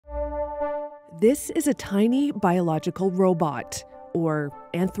This is a tiny biological robot, or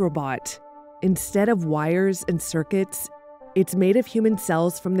Anthrobot. Instead of wires and circuits, it's made of human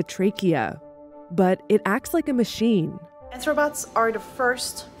cells from the trachea, but it acts like a machine. Anthrobots are the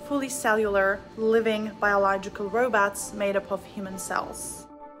first fully cellular, living biological robots made up of human cells.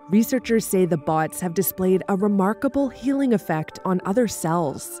 Researchers say the bots have displayed a remarkable healing effect on other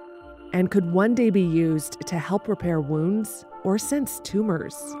cells and could one day be used to help repair wounds or sense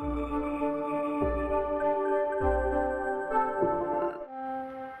tumors.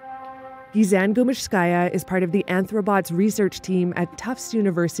 Gizan Gumishskaya is part of the Anthrobots research team at Tufts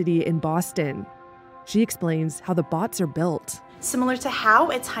University in Boston. She explains how the bots are built. Similar to how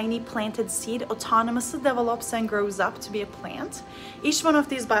a tiny planted seed autonomously develops and grows up to be a plant, each one of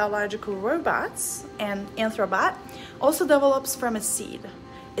these biological robots, and Anthrobot, also develops from a seed,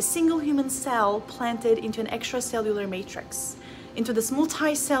 a single human cell planted into an extracellular matrix, into this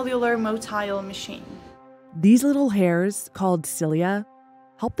multicellular motile machine. These little hairs, called cilia,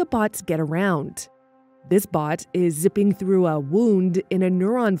 help the bots get around. This bot is zipping through a wound in a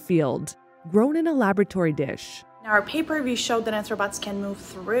neuron field, grown in a laboratory dish. In our paper, we showed that Anthrobots can move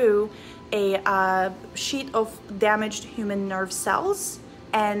through a sheet of damaged human nerve cells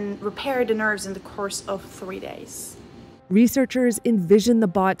and repair the nerves in the course of 3 days. Researchers envision the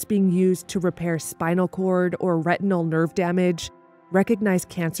bots being used to repair spinal cord or retinal nerve damage, recognize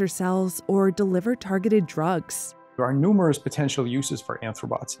cancer cells, or deliver targeted drugs. There are numerous potential uses for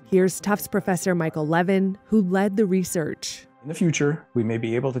Anthrobots. Here's Tufts professor Michael Levin, who led the research. In the future, we may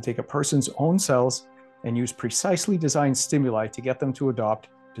be able to take a person's own cells and use precisely designed stimuli to get them to adopt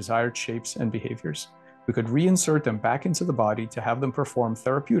desired shapes and behaviors. We could reinsert them back into the body to have them perform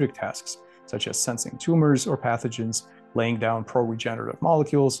therapeutic tasks, such as sensing tumors or pathogens, laying down pro-regenerative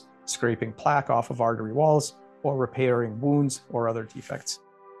molecules, scraping plaque off of artery walls, or repairing wounds or other defects.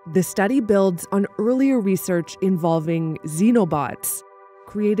 The study builds on earlier research involving xenobots,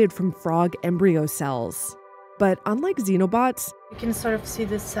 created from frog embryo cells. But unlike xenobots, You can sort of see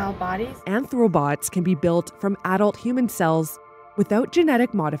the cell bodies. Anthrobots can be built from adult human cells without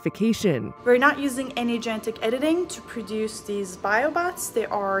genetic modification. We're not using any genetic editing to produce these biobots. They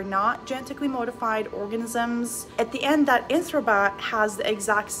are not genetically modified organisms. At the end, that Anthrobot has the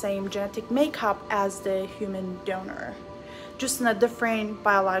exact same genetic makeup as the human donor, just in a different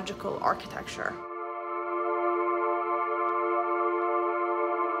biological architecture.